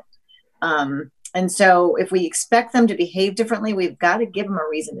say no. And so if we expect them to behave differently, we've got to give them a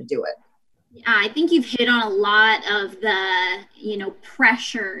reason to do it. Yeah, I think you've hit on a lot of the,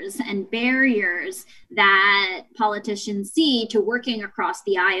 pressures and barriers that politicians see to working across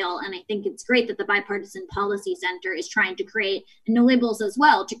the aisle. And I think it's great that the Bipartisan Policy Center is trying to create, and No Labels as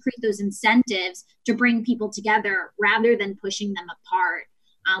well, to create those incentives to bring people together rather than pushing them apart.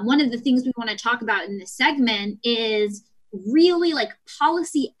 One of the things we want to talk about in this segment is really like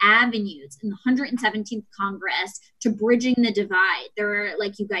policy avenues in the 117th Congress to bridging the divide. There are,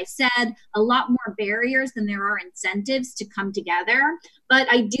 like you guys said, a lot more barriers than there are incentives to come together. But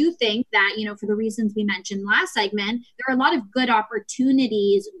I do think that, for the reasons we mentioned last segment, there are a lot of good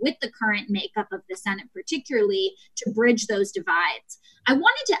opportunities with the current makeup of the Senate, particularly to bridge those divides. I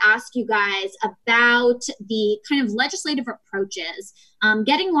wanted to ask you guys about the kind of legislative approaches.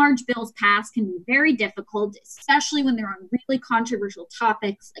 Getting large bills passed can be very difficult, especially when they're on really controversial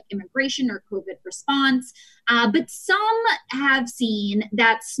topics like immigration or COVID response. But some have seen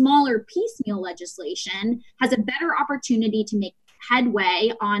that smaller piecemeal legislation has a better opportunity to make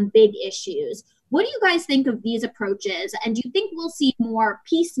headway on big issues. What do you guys think of these approaches? And do you think we'll see more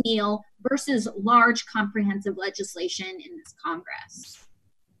piecemeal versus large comprehensive legislation in this Congress?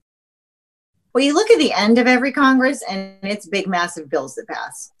 Well, you look at the end of every Congress and it's big, massive bills that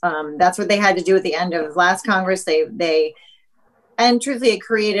pass. That's what they had to do at the end of last Congress. And truthfully, it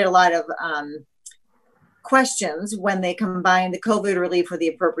created a lot of questions when they combined the COVID relief with the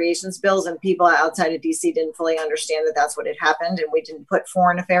appropriations bills, and people outside of DC didn't fully understand that that's what had happened. And we didn't put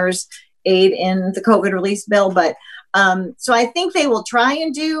foreign affairs aid in the COVID relief bill. But so I think they will try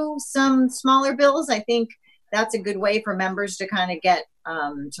and do some smaller bills. I think that's a good way for members to kind of get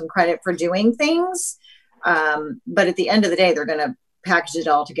some credit for doing things. But at the end of the day, they're going to package it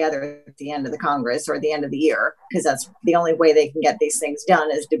all together at the end of the Congress or at the end of the year, because that's the only way they can get these things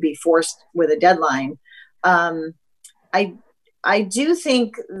done, is to be forced with a deadline. I do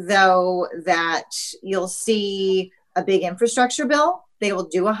think, though, that you'll see a big infrastructure bill. They will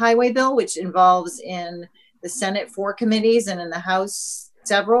do a highway bill, which involves in the Senate 4 committees and in the House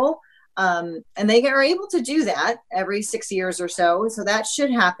several. And they are able to do that every 6 years or so. So that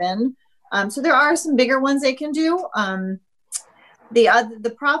should happen. So there are some bigger ones they can do. The other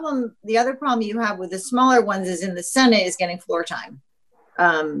problem you have with the smaller ones is in the Senate is getting floor time.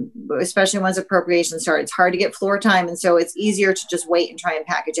 Especially once appropriations start, it's hard to get floor time. And so it's easier to just wait and try and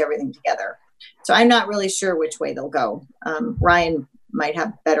package everything together. So I'm not really sure which way they'll go. Ryan might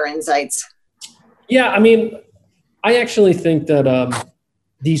have better insights. Yeah, I mean, I actually think that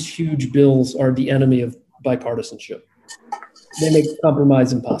these huge bills are the enemy of bipartisanship. They make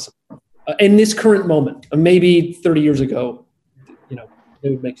compromise impossible. In this current moment, maybe 30 years ago, it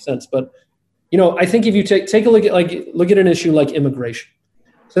would make sense. But, I think if you take a look at an issue like immigration.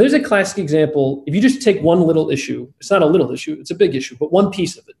 So there's a classic example. If you just take one little issue, it's not a little issue, it's a big issue, but one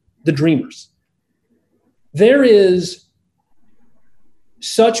piece of it, the Dreamers. There is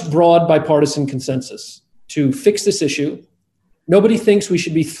such broad bipartisan consensus to fix this issue. Nobody thinks we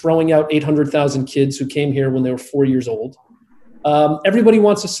should be throwing out 800,000 kids who came here when they were 4 years old. Everybody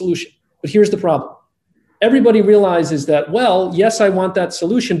wants a solution, but here's the problem. Everybody realizes that, well, yes, I want that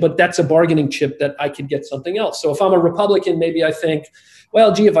solution, but that's a bargaining chip that I could get something else. So if I'm a Republican, maybe I think,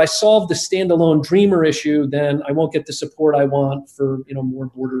 well, gee, if I solve the standalone Dreamer issue, then I won't get the support I want for, more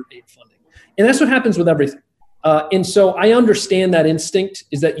border aid funding. And that's what happens with everything. And so I understand that instinct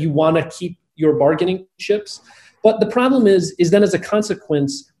is that you want to keep your bargaining chips. But the problem is then as a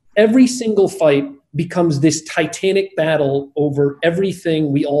consequence, every single fight becomes this titanic battle over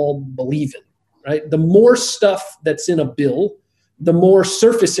everything we all believe in. Right? The more stuff that's in a bill, the more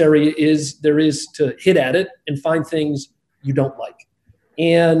surface area there is to hit at it and find things you don't like.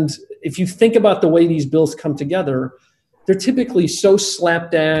 And if you think about the way these bills come together, they're typically so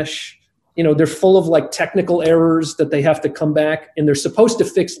slapdash. They're full of technical errors that they have to come back and they're supposed to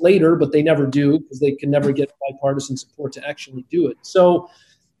fix later, but they never do because they can never get bipartisan support to actually do it. So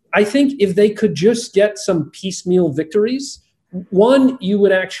I think if they could just get some piecemeal victories, one, you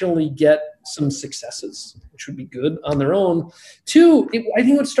would actually get some successes, which would be good on their own. Two, I think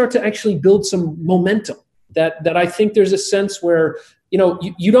it would start to actually build some momentum. that I think there's a sense where,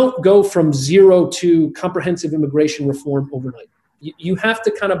 you don't go from zero to comprehensive immigration reform overnight. You have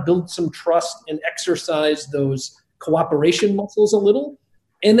to kind of build some trust and exercise those cooperation muscles a little,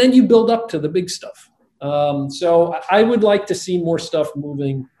 and then you build up to the big stuff. So I would like to see more stuff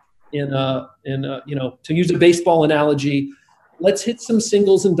moving to use a baseball analogy, let's hit some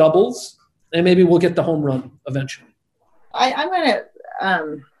singles and doubles, and maybe we'll get the home run eventually. I'm going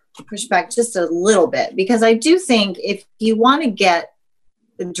to push back just a little bit, because I do think if you want to get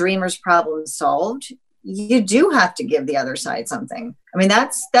the Dreamers problem solved, you do have to give the other side something. I mean,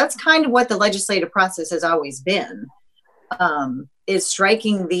 that's kind of what the legislative process has always been, is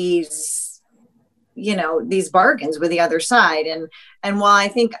striking these bargains with the other side. And while I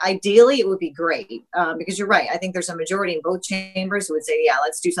think ideally it would be great, because you're right, I think there's a majority in both chambers who would say, yeah,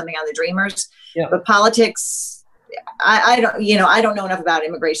 let's do something on the Dreamers. Yeah. But politics, I don't know enough about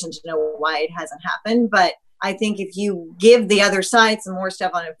immigration to know why it hasn't happened. But I think if you give the other side some more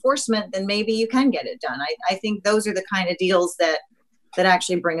stuff on enforcement, then maybe you can get it done. I think those are the kind of deals that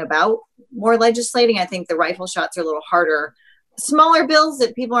actually bring about more legislating. I think the rifle shots are a little harder. Smaller bills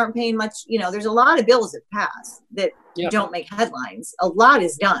that people aren't paying much, there's a lot of bills that pass that don't make headlines. A lot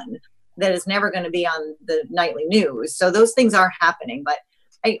is done that is never going to be on the nightly news. So those things are happening, but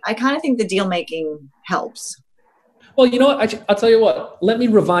I kind of think the deal making helps. Well, you know what? I'll tell you what. Let me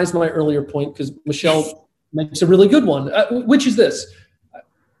revise my earlier point, because Michelle makes a really good one, which is this.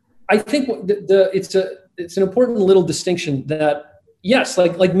 I think it's an important little distinction that, yes,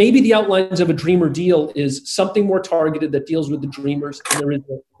 like maybe the outlines of a Dreamer deal is something more targeted that deals with the Dreamers, and there is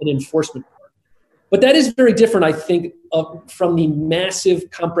an enforcement part. But that is very different, I think, from the massive,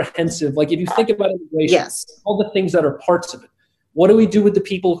 comprehensive, like if you think about immigration, yes, all the things that are parts of it. What do we do with the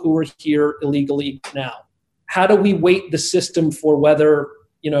people who are here illegally now? How do we weight the system for whether,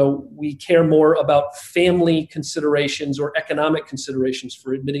 we care more about family considerations or economic considerations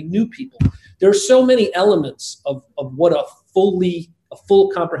for admitting new people? There are so many elements of what a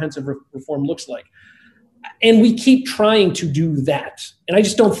full comprehensive reform looks like. And we keep trying to do that. And I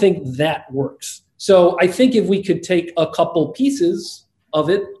just don't think that works. So I think if we could take a couple pieces of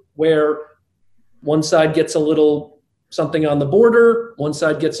it where one side gets a little something on the border, one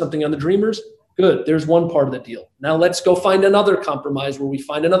side gets something on the Dreamers, good, there's one part of the deal. Now let's go find another compromise where we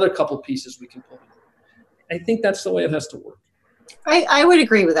find another couple pieces we can pull in. I think that's the way it has to work. I would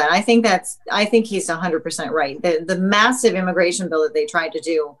agree with that. I think he's 100% right. The massive immigration bill that they tried to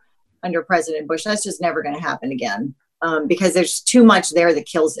do under President Bush, that's just never going to happen again, because there's too much there that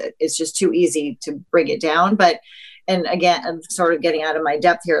kills it. It's just too easy to bring it down. And again, I'm sort of getting out of my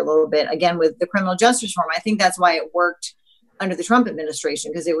depth here a little bit. Again, with the criminal justice reform, I think that's why it worked under the Trump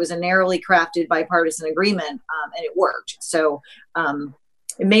administration, because it was a narrowly crafted bipartisan agreement, and it worked. So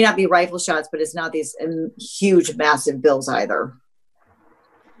it may not be rifle shots, but it's not these huge, massive bills either.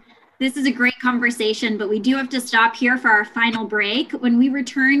 This is a great conversation, but we do have to stop here for our final break. When we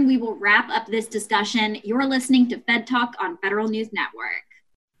return, we will wrap up this discussion. You're listening to Fed Talk on Federal News Network.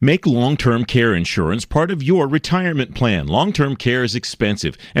 Make long-term care insurance part of your retirement plan. Long-term care is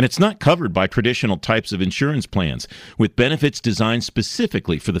expensive, and it's not covered by traditional types of insurance plans. With benefits designed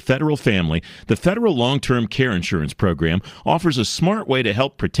specifically for the federal family, the Federal Long-Term Care Insurance Program offers a smart way to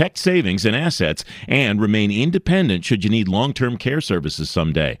help protect savings and assets and remain independent should you need long-term care services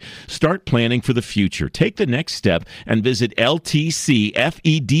someday. Start planning for the future. Take the next step and visit ltcfeds.com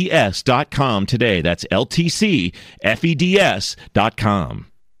today. That's ltcfeds.com.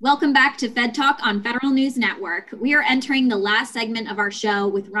 Welcome back to Fed Talk on Federal News Network. We are entering the last segment of our show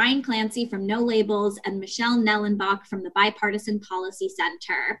with Ryan Clancy from No Labels and Michelle Nellenbach from the Bipartisan Policy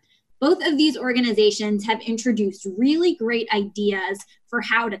Center. Both of these organizations have introduced really great ideas for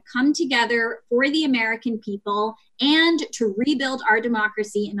how to come together for the American people and to rebuild our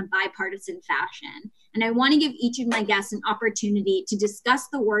democracy in a bipartisan fashion. And I want to give each of my guests an opportunity to discuss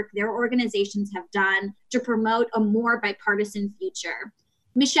the work their organizations have done to promote a more bipartisan future.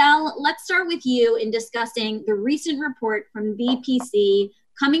 Michelle, let's start with you in discussing the recent report from BPC,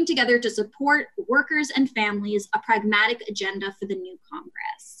 Coming Together to Support Workers and Families, a Pragmatic Agenda for the New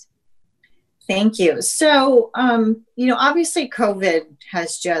Congress. Thank you. So, obviously COVID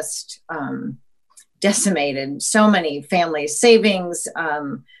has just decimated so many families' savings,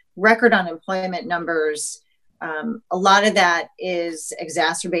 record unemployment numbers. A lot of that is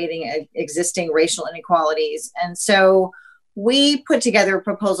exacerbating existing racial inequalities. And so we put together a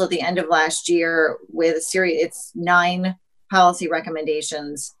proposal at the end of last year with a series, it's 9 policy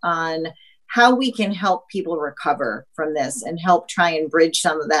recommendations on how we can help people recover from this and help try and bridge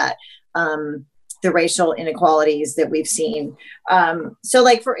some of that the racial inequalities that we've seen. So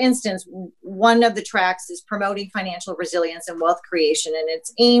like, for instance, one of the tracks is promoting financial resilience and wealth creation, and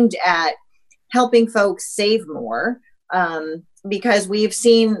it's aimed at helping folks save more, because we've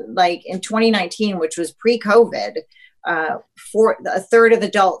seen, like in 2019, which was pre-COVID, a third of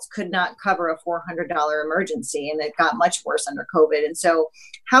adults could not cover a $400 emergency, and it got much worse under COVID. And so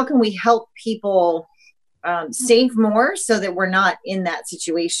how can we help people save more so that we're not in that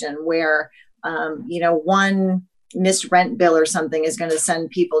situation where, one missed rent bill or something is going to send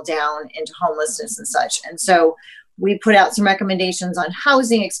people down into homelessness and such. And so we put out some recommendations on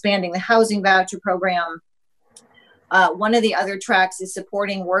housing, expanding the housing voucher program. One of the other tracks is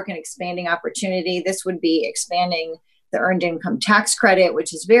supporting work and expanding opportunity. This would be expanding the earned income tax credit,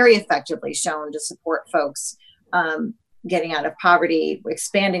 which is very effectively shown to support folks getting out of poverty,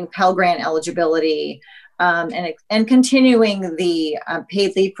 expanding Pell Grant eligibility, and continuing the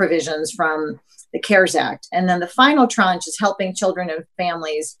paid leave provisions from the CARES Act. And then the final tranche is helping children and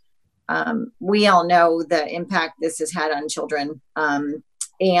families. We all know the impact this has had on children,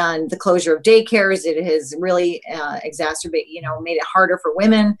 and the closure of daycares. It has really exacerbated, made it harder for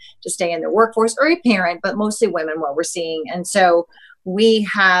women to stay in the workforce, or a parent, but mostly women, what we're seeing. And so we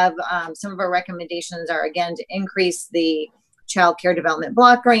have some of our recommendations are, again, to increase the Child Care Development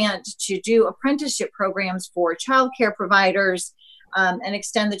Block Grant, to do apprenticeship programs for child care providers, and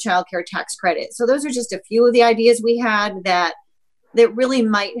extend the child care tax credit. So those are just a few of the ideas we had that really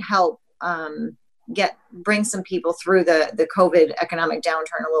might help bring some people through the COVID economic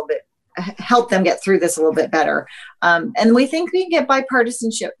downturn a little bit, help them get through this a little bit better. And we think we can get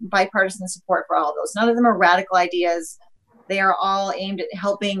bipartisan support for all of those. None of them are radical ideas. They are all aimed at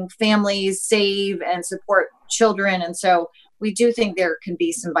helping families save and support children. And so we do think there can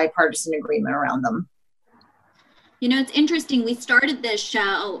be some bipartisan agreement around them. It's interesting. We started this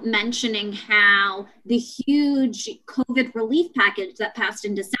show mentioning how the huge COVID relief package that passed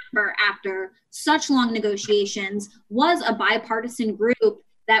in December after such long negotiations was a bipartisan group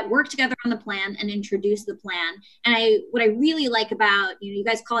that worked together on the plan and introduced the plan. And what I really like about, you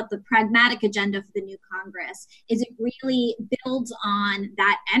guys call it the pragmatic agenda for the new Congress, is it really builds on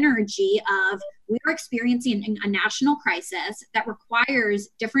that energy of, we are experiencing a national crisis that requires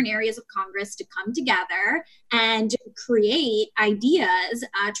different areas of Congress to come together and create ideas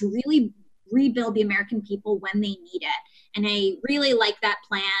to really rebuild the American people when they need it. And I really like that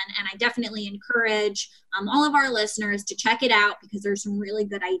plan. And I definitely encourage all of our listeners to check it out, because there's some really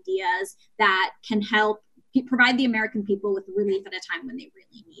good ideas that can help provide the American people with relief at a time when they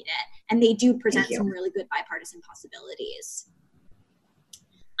really need it. And they do present some really good bipartisan possibilities.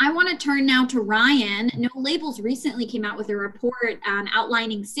 I want to turn now to Ryan. No Labels recently came out with a report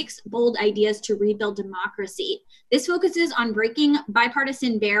outlining 6 bold ideas to rebuild democracy. This focuses on breaking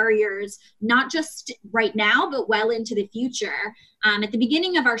bipartisan barriers, not just right now, but well into the future. At the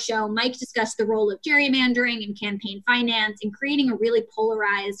beginning of our show, Mike discussed the role of gerrymandering and campaign finance in creating a really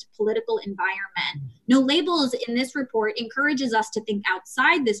polarized political environment. No Labels in this report encourages us to think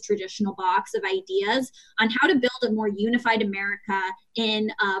outside this traditional box of ideas on how to build a more unified America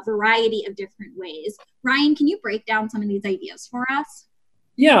in a variety of different ways. Ryan, can you break down some of these ideas for us?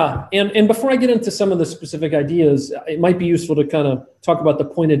 Yeah, and before I get into some of the specific ideas, it might be useful to kind of talk about the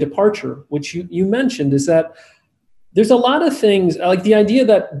point of departure, which you mentioned, is that there's a lot of things, like the idea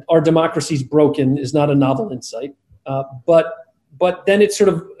that our democracy is broken is not a novel insight, but then it sort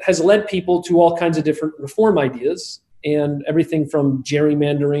of has led people to all kinds of different reform ideas, and everything from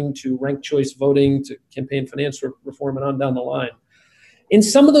gerrymandering to ranked choice voting to campaign finance reform and on down the line. And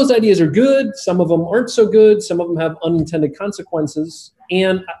some of those ideas are good, some of them aren't so good, some of them have unintended consequences.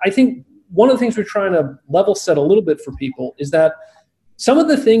 And I think one of the things we're trying to level set a little bit for people is that some of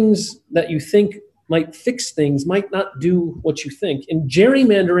the things that you think might fix things might not do what you think. And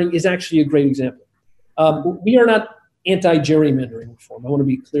gerrymandering is actually a great example. We are not anti-gerrymandering reform. I want to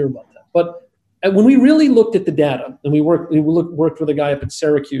be clear about that. But when we really looked at the data, and we worked with a guy up at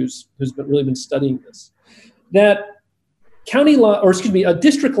Syracuse who's really been studying this, that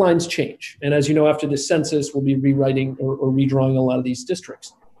district lines change. And as you know, after the census, we'll be rewriting or redrawing a lot of these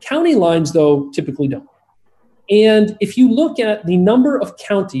districts. County lines, though, typically don't. And if you look at the number of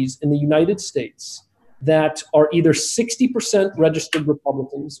counties in the United States that are either 60% registered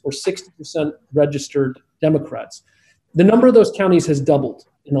Republicans or 60% registered Democrats, the number of those counties has doubled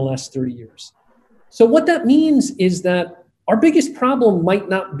in the last 30 years. So what that means is that our biggest problem might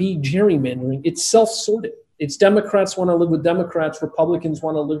not be gerrymandering. It's self-sorted. It's Democrats want to live with Democrats, Republicans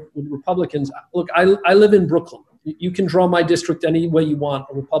want to live with Republicans. Look, I live in Brooklyn. You can draw my district any way you want.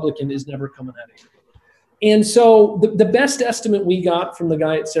 A Republican is never coming at it. And so the best estimate we got from the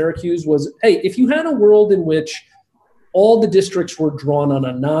guy at Syracuse was, hey, if you had a world in which all the districts were drawn on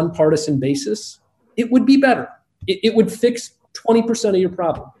a nonpartisan basis, it would be better. It would fix 20% of your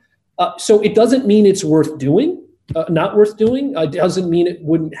problem. So it doesn't mean it's worth doing, not worth doing. It doesn't mean it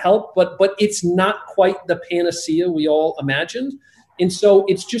wouldn't help, but it's not quite the panacea we all imagined. And so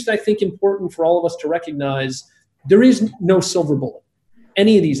it's just, I think, important for all of us to recognize there is no silver bullet.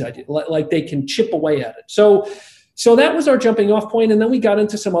 Any of these ideas, like they can chip away at it. So that was our jumping off point. And then we got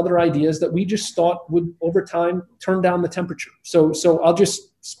into some other ideas that we just thought would, over time, turn down the temperature. So I'll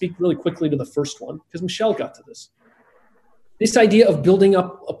just speak really quickly to the first one, because Michelle got to this. This idea of building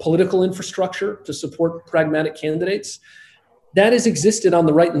up a political infrastructure to support pragmatic candidates, that has existed on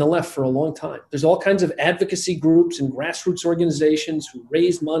the right and the left for a long time. There's all kinds of advocacy groups and grassroots organizations who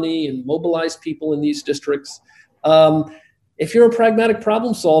raise money and mobilize people in these districts. If you're a pragmatic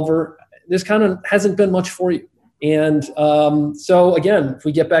problem solver, this kind of hasn't been much for you. And so again, if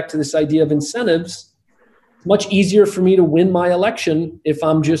we get back to this idea of incentives, it's much easier for me to win my election if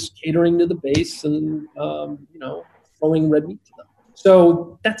I'm just catering to the base and throwing red meat to them.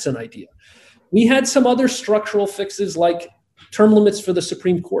 So that's an idea. We had some other structural fixes like term limits for the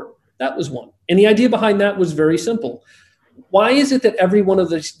Supreme Court. That was one. And the idea behind that was very simple. Why is it that every one of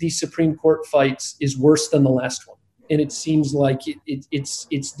these Supreme Court fights is worse than the last one? And it seems like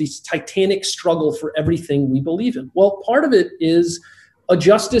it's this titanic struggle for everything we believe in. Well, part of it is a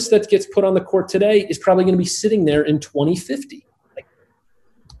justice that gets put on the court today is probably going to be sitting there in 2050.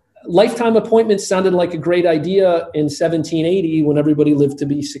 Lifetime appointments sounded like a great idea in 1780 when everybody lived to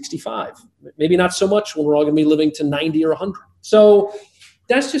be 65. Maybe not so much when we're all going to be living to 90 or 100. So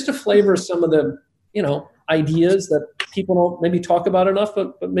that's just a flavor of some of the, ideas that people don't maybe talk about enough,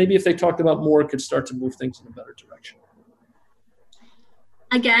 but maybe if they talked about more, it could start to move things in a better direction.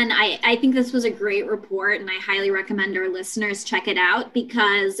 Again, I think this was a great report, and I highly recommend our listeners check it out,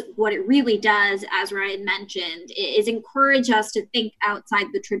 because what it really does, as Ryan mentioned, is encourage us to think outside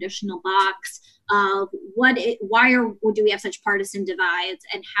the traditional box of why do we have such partisan divides,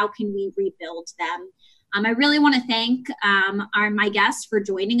 and how can we rebuild them. I really want to thank my guests for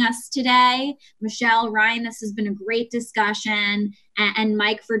joining us today. Michelle, Ryan, this has been a great discussion, and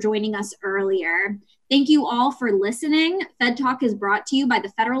Mike for joining us earlier. Thank you all for listening. Fed Talk is brought to you by the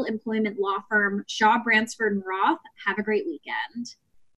federal employment law firm Shaw, Bransford & Roth. Have a great weekend.